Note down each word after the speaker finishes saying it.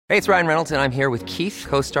Hey, it's Ryan Reynolds, and I'm here with Keith,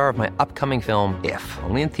 co-star of my upcoming film, If,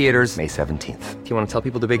 only in theaters May 17th. Do you want to tell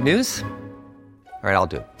people the big news? All right, I'll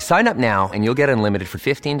do it. Sign up now and you'll get unlimited for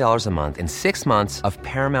 $15 a month and 6 months of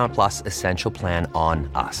Paramount Plus Essential Plan on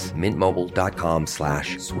us.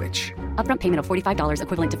 MintMobile.com/switch. Upfront payment of $45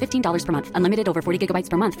 equivalent to $15 per month. Unlimited over 40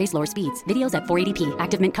 gigabytes per month. Face lower speeds. Videos at 480p.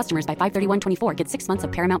 Active Mint customers by 531.24 get 6 months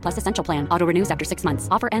of Paramount Plus Essential Plan. Auto renews after 6 months.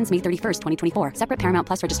 Offer ends May 31st, 2024. Separate Paramount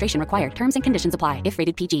Plus registration required. Terms and conditions apply if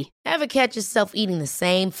rated PG. Ever catch yourself eating the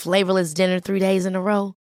same flavorless dinner 3 days in a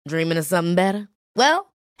row? Dreaming of something better? Well,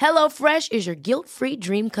 HelloFresh is your guilt-free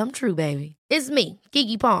dream come true, baby. It's me,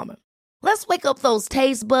 Keke Palmer. Let's wake up those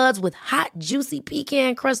taste buds with hot, juicy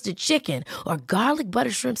pecan-crusted chicken or garlic butter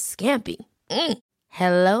shrimp scampi.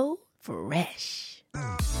 Hello Fresh.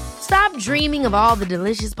 Stop dreaming of all the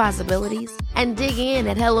delicious possibilities and dig in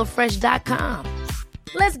at HelloFresh.com.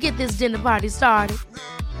 Let's get this dinner party started.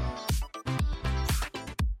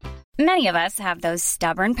 Many of us have those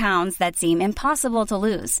stubborn pounds that seem impossible to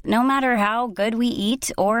lose, no matter how good we eat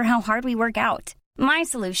or how hard we work out. My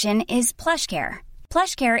solution is PlushCare.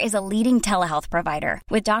 PlushCare is a leading telehealth provider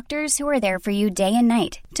with doctors who are there for you day and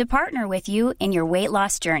night to partner with you in your weight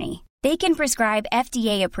loss journey. They can prescribe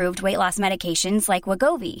FDA-approved weight loss medications like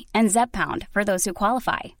Wegovy and Zepbound for those who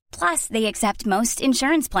qualify. Plus, they accept most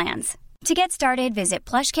insurance plans. To get started, visit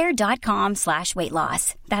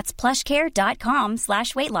plushcare.com/weightloss. That's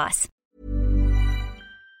plushcare.com/weightloss.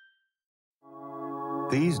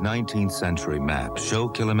 These 19th century maps show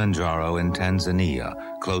Kilimanjaro in Tanzania,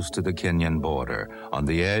 close to the Kenyan border, on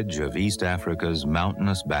the edge of East Africa's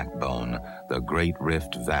mountainous backbone, the Great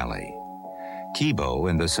Rift Valley. Kibo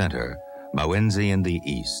in the center, Mawenzi in the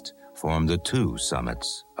east, form the two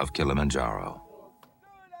summits of Kilimanjaro.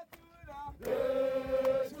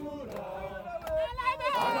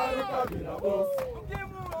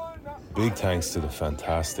 Big thanks to the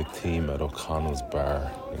fantastic team at O'Connell's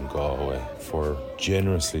Bar in Galway for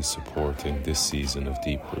generously supporting this season of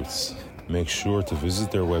Deep Roots. Make sure to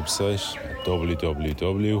visit their website at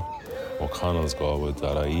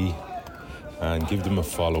www.o'connellsgalway.ie and give them a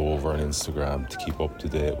follow over on Instagram to keep up to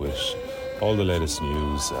date with all the latest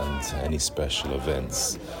news and any special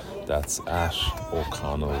events. That's at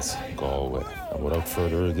O'Connell's Galway. And without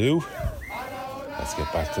further ado, let's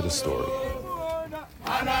get back to the story.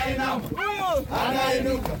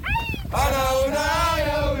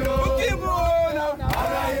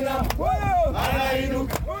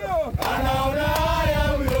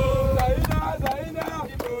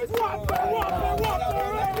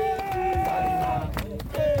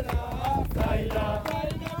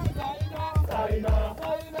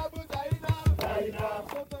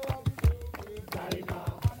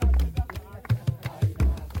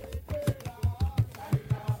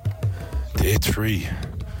 Day 3.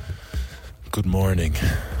 Good morning.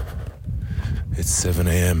 It's 7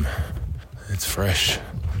 a.m. It's fresh.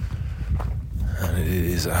 And it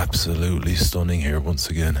is absolutely stunning here once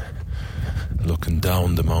again. Looking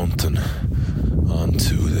down the mountain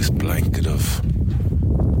onto this blanket of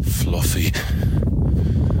fluffy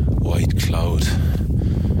white cloud.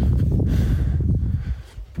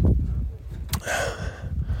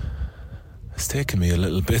 It's taken me a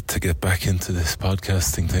little bit to get back into this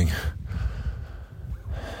podcasting thing.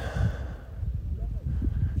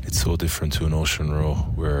 It's so different to an ocean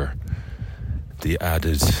row where the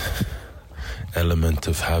added element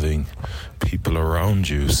of having people around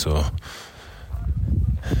you, so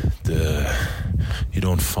you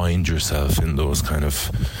don't find yourself in those kind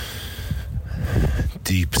of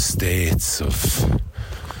deep states of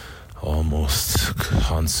almost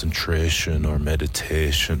concentration or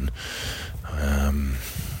meditation,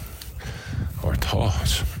 or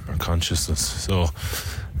thought or consciousness. So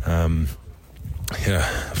the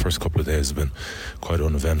first couple of days have been quite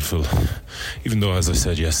uneventful, even though, as I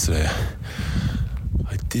said yesterday,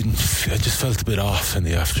 I just felt a bit off in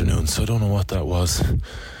the afternoon, so I don't know what that was.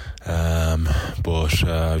 But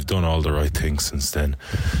I've done all the right things since then.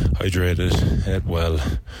 Hydrated, ate well,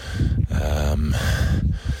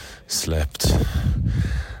 slept.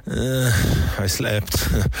 I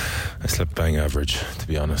slept bang average, to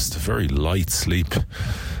be honest. A very light sleep,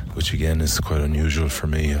 which again is quite unusual for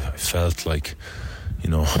me. I felt like,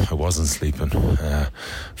 I wasn't sleeping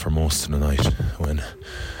for most of the night when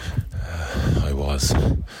I was.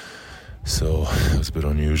 So it was a bit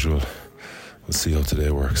unusual. We'll see how today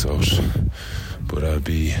works out. But I'll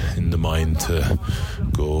be in the mind to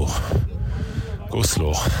go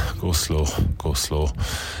slow.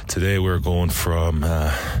 Today we're going from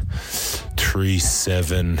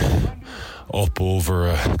 3-7 up over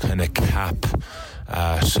a kind of cap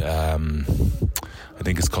at I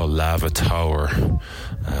think it's called Lava Tower,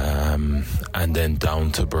 and then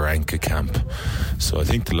down to Barranca Camp. So I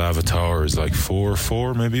think the Lava Tower is like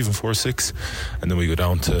 4.4, maybe even 4.6, and then we go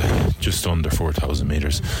down to just under 4,000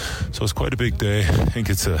 meters. So it's quite a big day. I think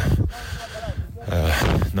it's a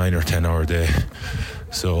 9 or 10 hour day.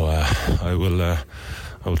 So I will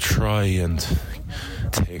try and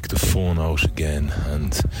take the phone out again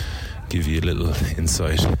and give you a little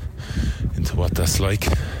insight into what that's like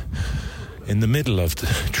in the middle of the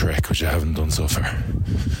trek, which I haven't done so far.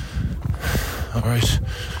 Alright,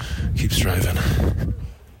 keep striving.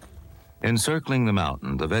 Encircling the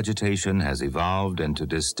mountain, the vegetation has evolved into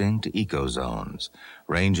distinct ecozones,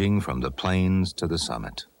 ranging from the plains to the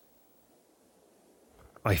summit.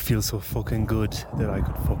 I feel so fucking good that I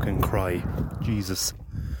could fucking cry. Jesus.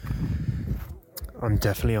 I'm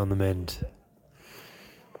definitely on the mend.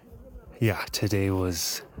 Yeah, today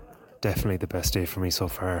was definitely the best day for me so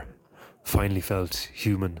far. Finally felt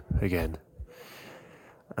human again.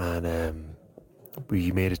 And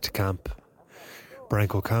we made it to camp,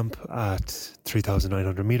 Barranco Camp, at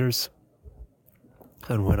 3,900 meters.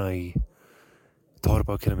 And when I thought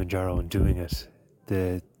about Kilimanjaro and doing it,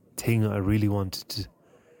 the thing I really wanted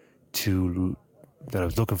that I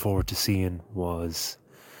was looking forward to seeing was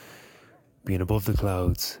being above the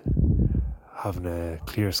clouds, having a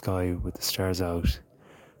clear sky with the stars out,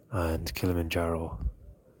 and Kilimanjaro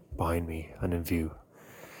behind me and in view.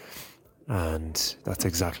 And that's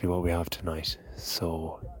exactly what we have tonight.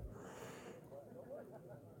 So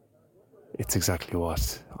it's exactly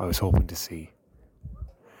what I was hoping to see.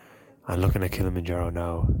 And looking at Kilimanjaro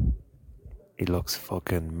now, it looks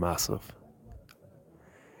fucking massive.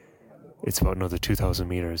 It's about another 2,000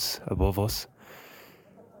 meters above us,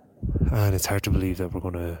 and it's hard to believe that we're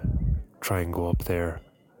going to try and go up there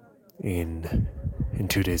in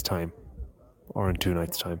 2 days' time, or in 2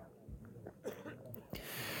 nights' time.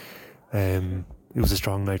 It was a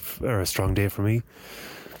strong day for me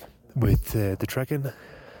with the trekking,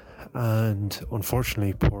 and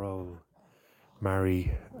unfortunately, poor old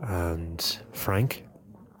Mary and Frank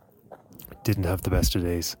didn't have the best of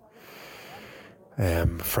days.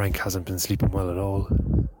 Frank hasn't been sleeping well at all.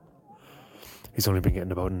 He's only been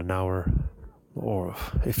getting about an hour, or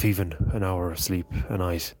if even an hour of sleep a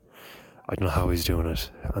night. I don't know how he's doing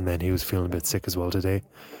it. And then he was feeling a bit sick as well today.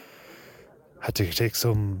 Had to take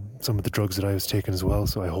some of the drugs that I was taking as well,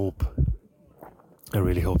 so I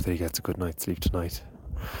really hope that he gets a good night's sleep tonight.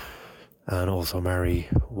 And also Mary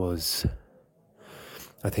was,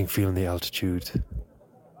 I think, feeling the altitude,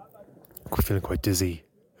 feeling quite dizzy.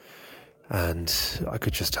 And I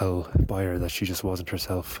could just tell by her that she just wasn't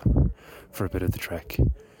herself for a bit of the trek.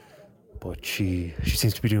 But she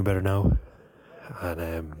seems to be doing better now.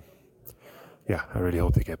 And yeah, I really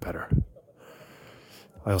hope they get better.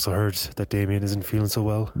 I also heard that Damien isn't feeling so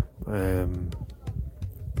well.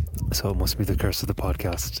 So it must be the curse of the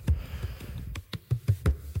podcast.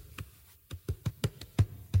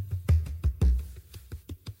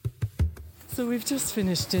 So we've just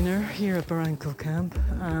finished dinner here at Barranco Camp,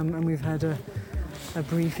 and we've had a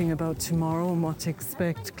briefing about tomorrow and what to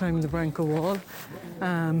expect climbing the Barranco Wall.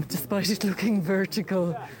 Despite it looking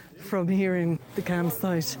vertical from here in the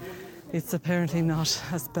campsite, it's apparently not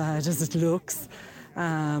as bad as it looks.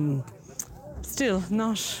 Still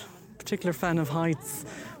not a particular fan of heights,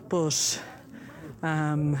 but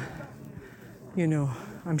you know,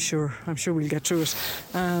 I'm sure we'll get through it.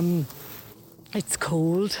 It's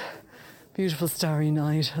cold. Beautiful starry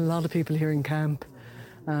night, a lot of people here in camp,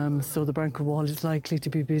 so the Barranco Wall is likely to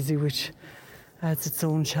be busy, which adds its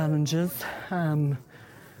own challenges,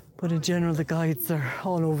 but in general the guides are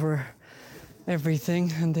all over everything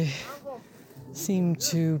and they seem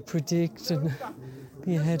to predict and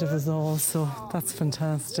be ahead of us all, so that's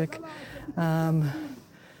fantastic.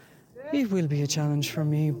 It will be a challenge for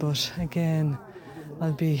me, but again,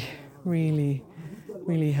 I'll be really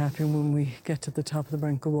happy when we get to the top of the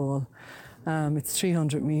Barranco Wall. It's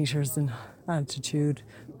 300 metres in altitude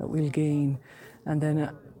that we'll gain, and then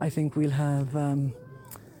I think we'll have a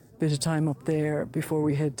bit of time up there before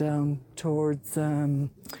we head down towards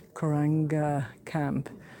Barranca Camp,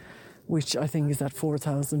 which I think is at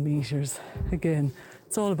 4,000 metres. Again,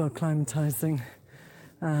 it's all about climatising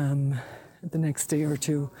the next day or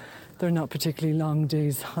two. They're not particularly long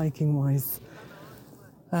days hiking-wise.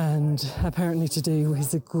 And apparently today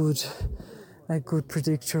was a good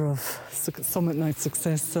predictor of summit night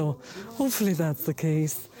success, so hopefully that's the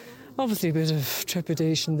case. Obviously a bit of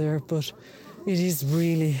trepidation there, but it is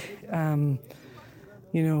really, in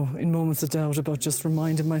moments of doubt, about just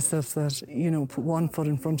reminding myself that, put one foot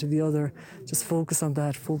in front of the other, just focus on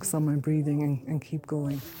that, focus on my breathing and keep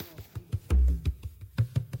going.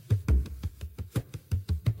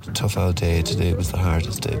 tough old day. Today was the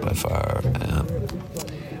hardest day by far.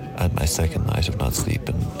 And my second night of not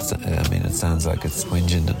sleeping. I mean, it sounds like it's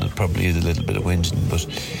whinging, and it probably is a little bit of whinging, but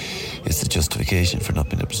it's a justification for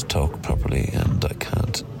not being able to talk properly, and I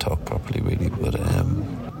can't talk properly really, but I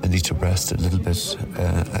need to rest a little bit.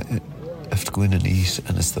 I have to go in and eat,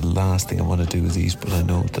 and it's the last thing I want to do is eat, but I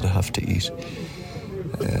know that I have to eat.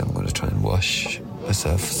 I'm going to try and wash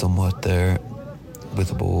myself somewhat there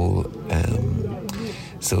with a bowl.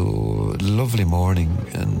 So lovely morning,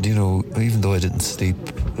 and you know, even though I didn't sleep,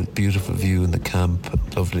 a beautiful view in the camp,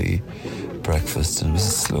 lovely breakfast, and it was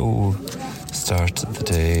a slow start to the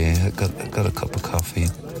day. I got a cup of coffee,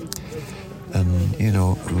 and you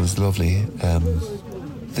know, it was lovely.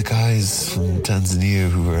 The guys from Tanzania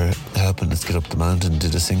who were helping us get up the mountain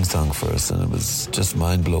did a sing-song for us, and it was just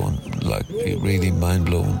mind-blowing, like really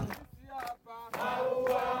mind-blowing.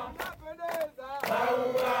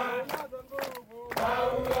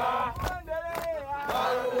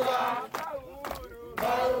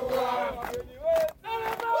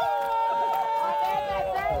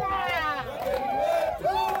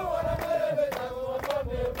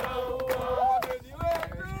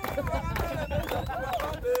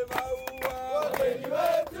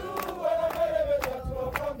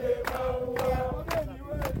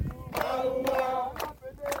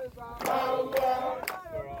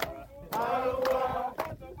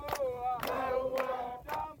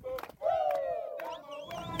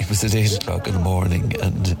 It was at 8 o'clock in the morning,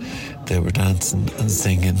 and they were dancing and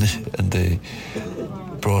singing, and they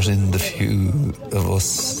brought in the few of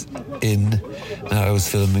us in. Now, I was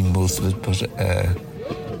filming most of it, but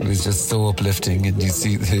it was just so uplifting, and you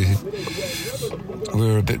see we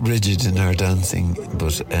were a bit rigid in our dancing,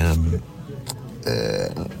 but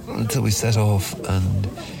until we set off, and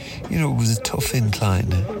you know, it was a tough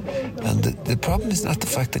incline, and the problem is not the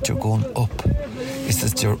fact that you're going up, it's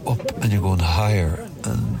that you're up and you're going higher.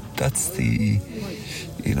 And that's the,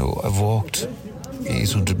 you know, I've walked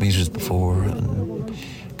 800 metres before and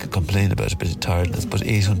could complain about a bit of tiredness, but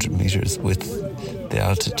 800 metres with the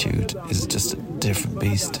altitude is just a different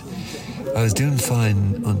beast. I was doing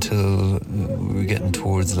fine until we were getting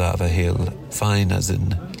towards Lava Hill. Fine as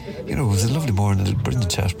in, you know, it was a lovely morning, a brilliant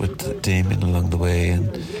chat with Damien along the way,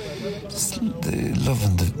 and just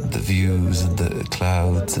loving the views and the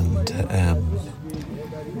clouds, and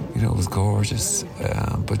you know, it was gorgeous,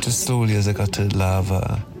 but just slowly as I got to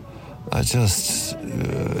Lava, I just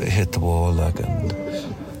hit the wall, like, and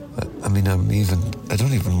I mean, I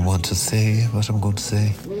don't even want to say what I'm going to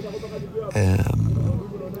say.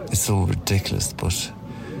 It's so ridiculous, but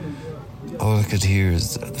all I could hear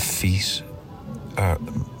is my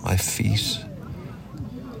feet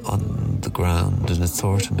on the ground, and it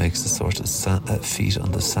sort of makes a sort of feet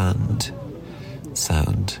on the sand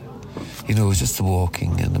sound. You know, it was just the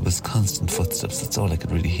walking, and it was constant footsteps. That's all I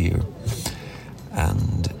could really hear.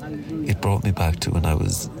 And it brought me back to when I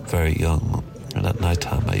was very young. And at night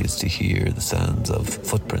time, I used to hear the sounds of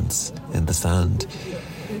footprints in the sand.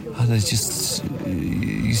 And it used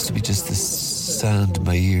to be just this sound in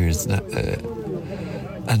my ears. And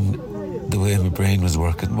the way my brain was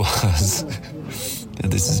working was,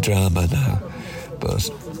 and this is drama now, but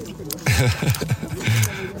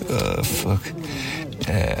oh, fuck.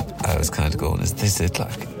 I was kind of going, is this it?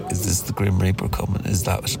 Like, is this the Grim Reaper coming? Is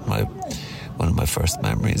that one of my first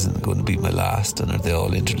memories and going to be my last? And are they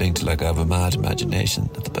all interlinked? Like, I have a mad imagination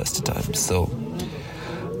at the best of times. So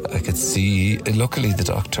I could see, luckily the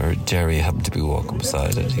doctor, Jerry, happened to be walking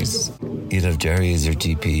beside it. You'd have Jerry as your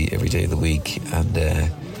GP every day of the week, and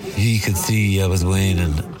he could see I was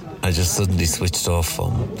waning. I just suddenly switched off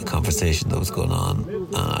from the conversation that was going on,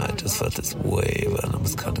 and I just felt this wave, and I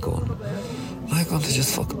was kind of going, am I going to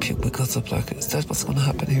just fucking puke my guts up? Like, is that what's going to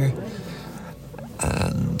happen here?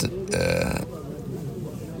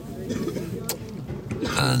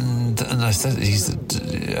 And I said, he said,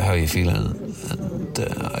 how are you feeling? And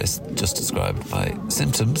I just described my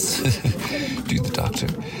symptoms to the doctor.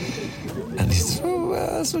 And he said,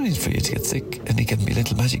 there's no need for you to get sick. And he gave me a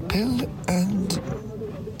little magic pill, and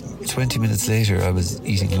 20 minutes later I was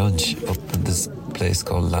eating lunch up in this place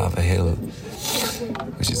called Lava Hill,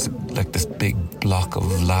 which is like this big block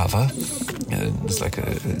of lava, and it's like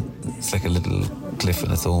a little cliff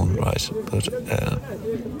in its own right. But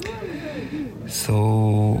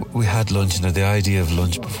so we had lunch, and the idea of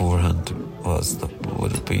lunch beforehand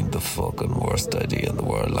would have been the fucking worst idea in the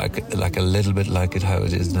world. Like a little bit like it how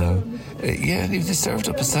it is now. Yeah, and they served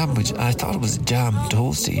up a sandwich. I thought it was jam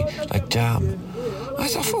toasty, like jam. I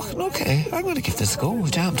thought, fucking okay, I'm going to give this a go.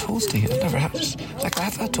 Jam toasty, I've never had it. Like,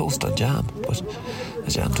 I've had toast on jam, but a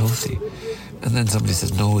jam toasty. And then somebody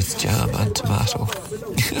said, no, it's jam and tomato.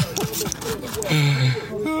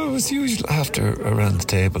 Oh, it was huge laughter around the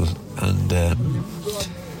table. And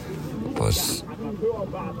but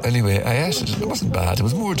anyway, I ate it and it wasn't bad. It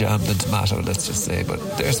was more jam than tomato, let's just say. But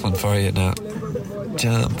there's one for you now.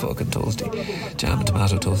 Jam fucking toasty. Jam and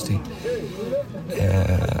tomato toasty.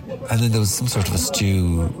 And then there was some sort of a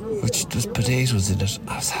stew, which was potatoes in it.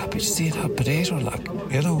 I was happy to see it have potato, like,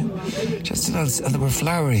 you know. Just and there were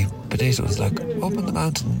flowery potatoes, like, up on the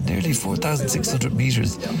mountain, nearly 4,600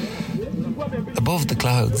 metres above the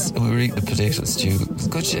clouds, and we were eating the potato stew. It was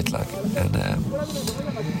good shit, like. And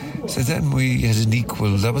so then we had an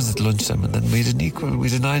equal, that was at lunchtime, and then we had a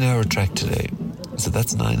 9-hour trek today. So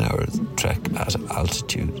that's 9 hours trek at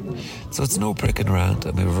altitude. So it's no pricking around,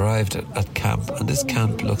 and we've arrived at camp, and this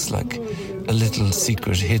camp looks like a little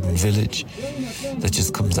secret hidden village that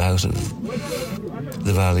just comes out of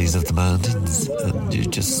the valleys of the mountains, and you're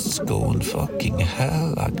just going fucking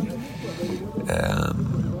hell, like.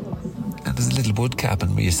 And there's a little wood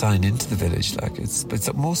cabin where you sign into the village, like it's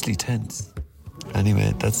mostly tents.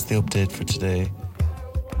 Anyway, that's the update for today.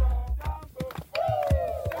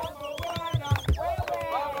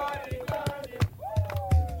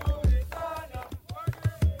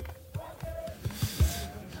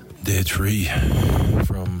 Day 3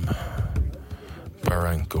 from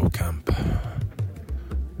Barranco camp.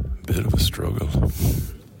 Bit of a struggle.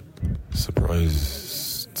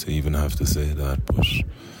 Surprised to even have to say that, but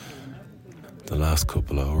the last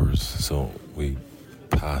couple hours, so we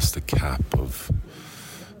passed the cap of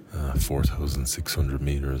 4,600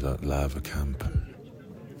 metres at Lava Camp.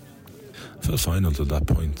 I felt fine until that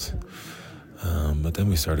point. But then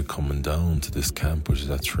we started coming down to this camp, which is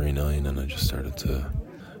at 3.9, and I just started to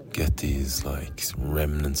get these like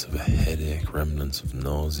remnants of a headache, remnants of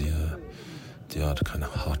nausea, the odd kind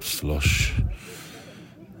of hot flush.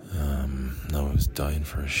 Now I was dying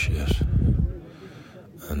for a shit,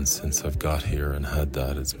 and since I've got here and had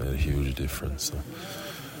that, it's made a huge difference. So.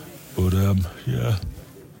 But yeah,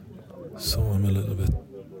 so I'm a little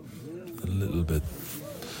bit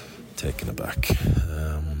taken aback.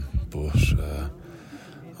 But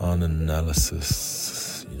on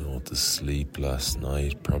analysis, you know, the sleep last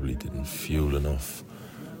night probably didn't fuel enough.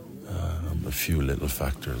 A few little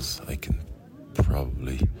factors I can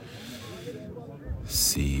probably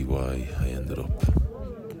see why I ended up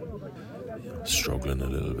struggling a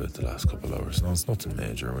little bit the last couple of hours. Now, it's nothing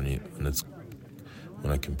major when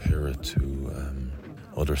I compare it to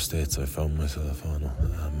other states I found myself on.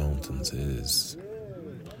 Mountains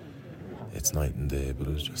it's night and day, but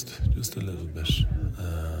it was just a little bit.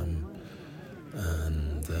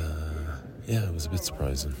 Yeah, it was a bit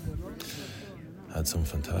surprising. Had some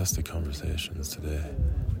fantastic conversations today.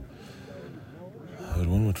 I had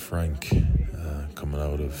one with Frank coming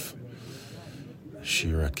out of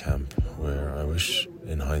Shira camp, where I wish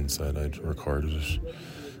in hindsight I'd recorded it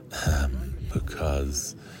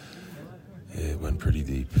because it went pretty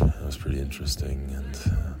deep. It was pretty interesting, and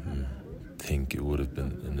I think it would have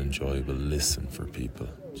been an enjoyable listen for people,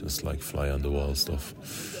 just like fly on the wall stuff.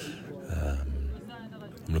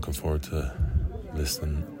 I'm looking forward to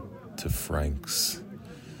listening to Frank's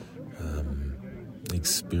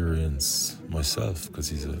experience myself, because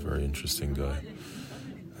he's a very interesting guy.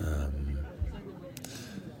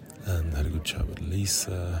 And had a good chat with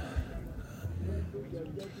Lisa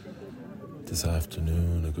this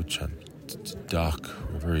afternoon, a good chat to Doc.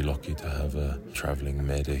 We're very lucky to have a travelling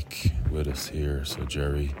medic with us here, so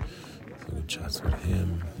Jerry, so good chats with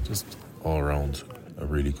him. Just all around a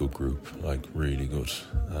really good group, like really good,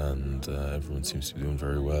 and everyone seems to be doing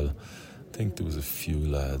very well. I think there was a few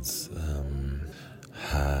lads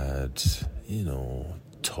had, you know,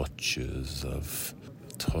 touches of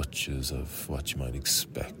what you might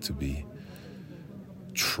expect to be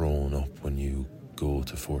thrown up when you go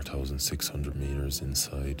to 4,600 metres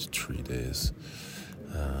inside 3 days.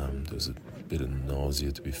 There's a bit of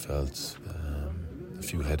nausea to be felt, a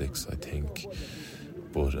few headaches, I think,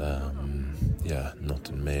 but yeah,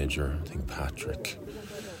 nothing major. I think Patrick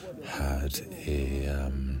had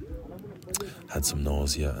some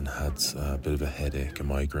nausea and had a bit of a headache, a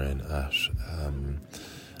migraine at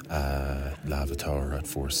Lava Tower at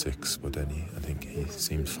 4-6, but then I think he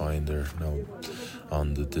seemed fine there now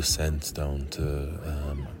on the descent down to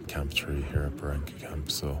Camp 3 here at Barranca Camp.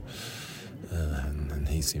 So and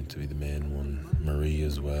he seemed to be the main one. Marie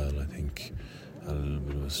as well, I think, had a little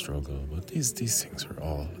bit of a struggle, but these things are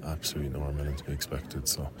all absolutely normal and to be expected.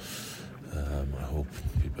 So I hope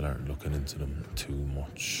people aren't looking into them too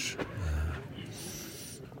much.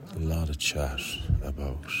 A lot of chat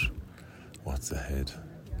about what's ahead,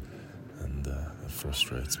 and it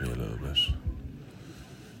frustrates me a little bit.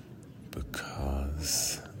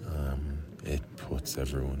 because it puts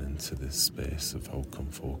everyone into this space of outcome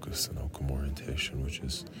focus and outcome orientation, which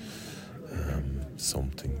is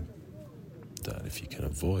something that if you can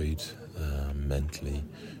avoid mentally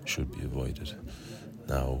should be avoided.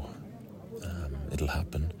 Now, it'll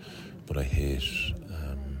happen, but I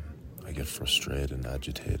get frustrated and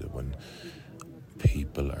agitated when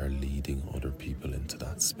people are leading other people into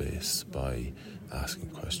that space by asking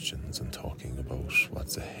questions and talking about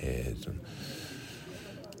what's ahead and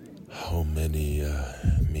how many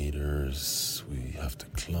meters we have to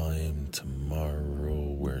climb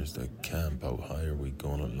tomorrow, where's the camp, how high are we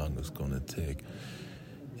going, how long it's going to take.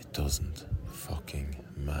 It doesn't fucking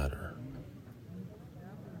matter.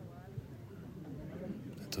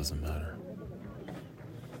 It doesn't matter.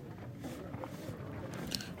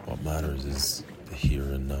 What matters is the here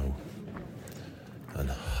and now and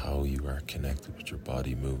how you are connected with your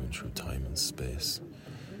body moving through time and space.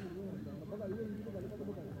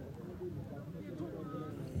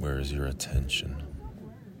 Where is your attention?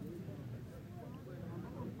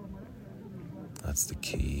 That's the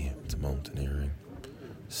key to mountaineering.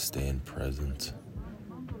 Staying present,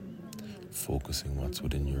 focusing what's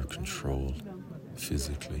within your control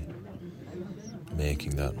physically,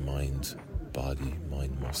 making that mind-body,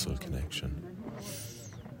 mind-muscle connection,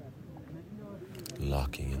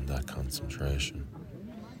 locking in that concentration,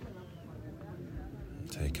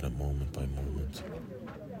 taking it moment by moment,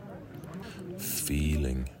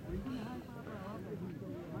 feeling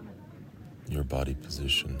your body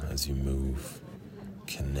position as you move,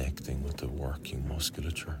 connecting with the working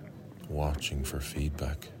musculature, watching for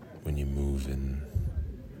feedback. When you move in,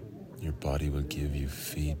 your body will give you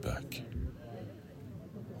feedback.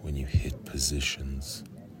 When you hit positions,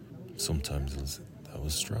 sometimes that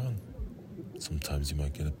was strong. Sometimes you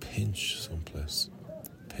might get a pinch someplace,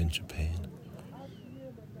 pinch of pain.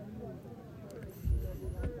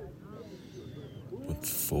 But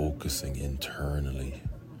focusing internally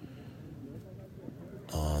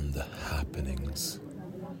on the happenings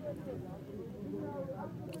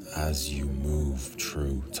as you move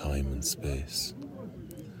through time and space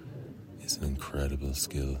is an incredible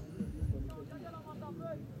skill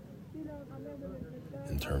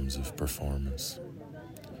in terms of performance,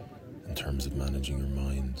 in terms of managing your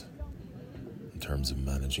mind, in terms of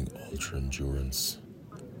managing ultra endurance.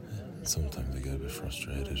 Sometimes I get a bit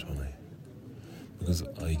frustrated because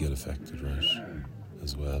I get affected, right,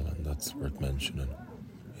 as well, and that's worth mentioning.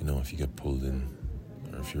 You know, if you get pulled in,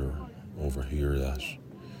 or if you're over here, that it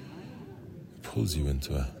pulls you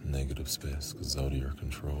into a negative space because it's out of your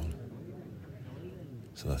control.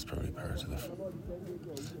 So that's probably part of the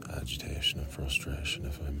agitation and frustration,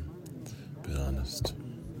 if I'm being honest.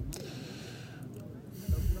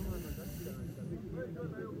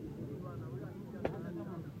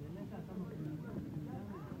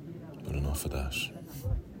 But enough of that.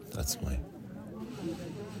 That's my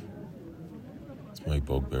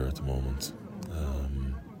bugbear at the moment.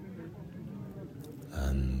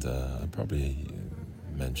 And I'll probably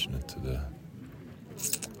mention it to the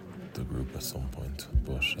group at some point.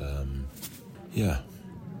 But yeah.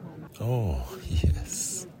 Oh,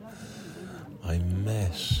 yes. I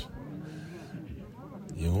met,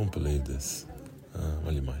 you won't believe this.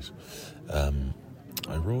 Well, you might.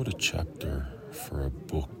 I wrote a chapter for a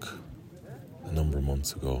book a number of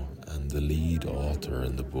months ago, and the lead author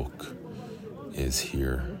in the book is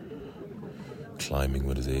here climbing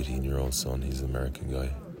with his 18-year-old son. He's an American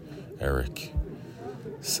guy, Eric.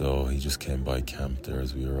 So he just came by camp there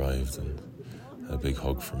as we arrived and had a big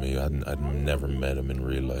hug for me. I'd never met him in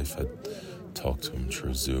real life. I'd talked to him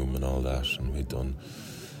through Zoom and all that, and we'd done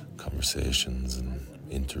conversations and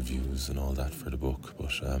interviews and all that for the book.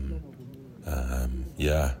 But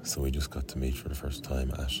yeah, so we just got to meet for the first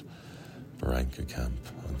time at Barranca Camp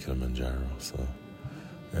on Kilimanjaro. So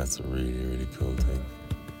that's a really, really cool thing.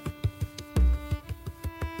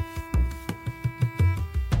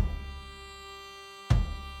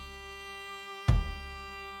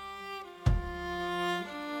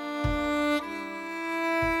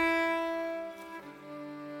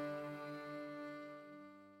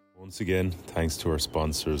 Once again, thanks to our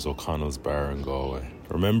sponsors, O'Connell's Bar in Galway.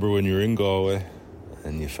 Remember, when you're in Galway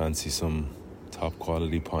and you fancy some top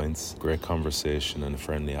quality pints, great conversation and a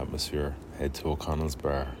friendly atmosphere, head to O'Connell's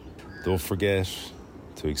Bar. Don't forget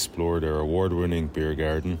to explore their award-winning beer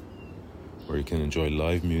garden, where you can enjoy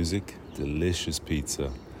live music, delicious pizza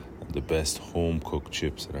and the best home-cooked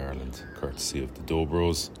chips in Ireland, courtesy of the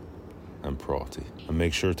Dobros and Prati. And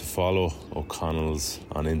make sure to follow O'Connell's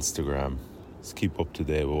on Instagram. Let's keep up to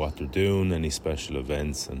date with what they're doing, any special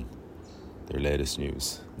events and their latest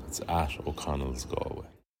news. That's at O'Connell's Galway.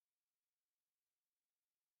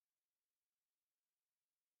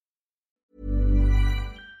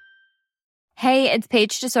 Hey, it's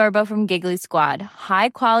Paige DeSorbo from Giggly Squad. High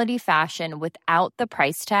quality fashion without the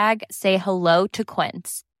price tag. Say hello to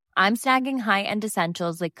Quince. I'm snagging high-end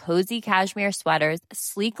essentials like cozy cashmere sweaters,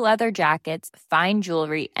 sleek leather jackets, fine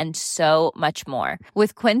jewelry, and so much more.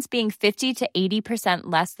 With Quince being 50 to 80%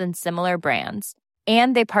 less than similar brands.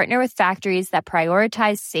 And they partner with factories that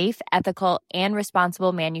prioritize safe, ethical, and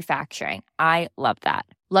responsible manufacturing. I love that.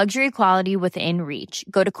 Luxury quality within reach.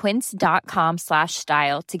 Go to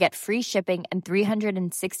quince.com/style to get free shipping and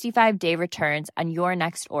 365-day returns on your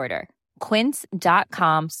next order.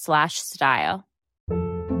 Quince.com/style.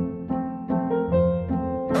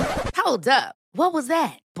 Hold up. What was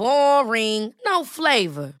that? Boring. No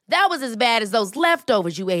flavor. That was as bad as those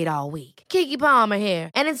leftovers you ate all week. Keke Palmer here,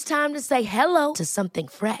 and it's time to say hello to something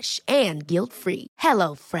fresh and guilt-free.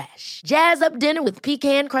 Hello Fresh. Jazz up dinner with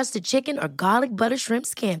pecan-crusted chicken or garlic butter shrimp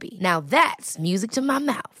scampi. Now that's music to my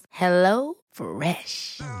mouth. Hello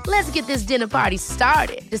Fresh. Let's get this dinner party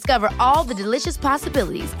started. Discover all the delicious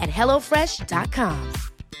possibilities at hellofresh.com.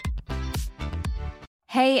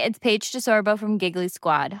 Hey, it's Paige DeSorbo from Giggly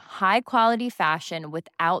Squad. High quality fashion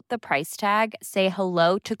without the price tag. Say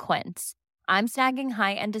hello to Quince. I'm snagging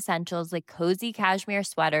high-end essentials like cozy cashmere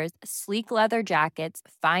sweaters, sleek leather jackets,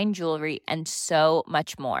 fine jewelry, and so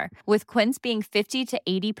much more. With Quince being 50 to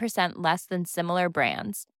 80% less than similar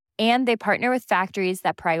brands. And they partner with factories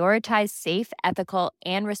that prioritize safe, ethical,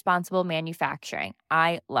 and responsible manufacturing.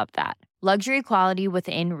 I love that. Luxury quality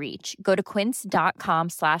within reach. Go to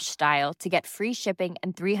quince.com/style to get free shipping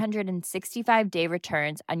and 365-day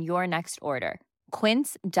returns on your next order.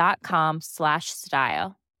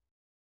 Quince.com/style.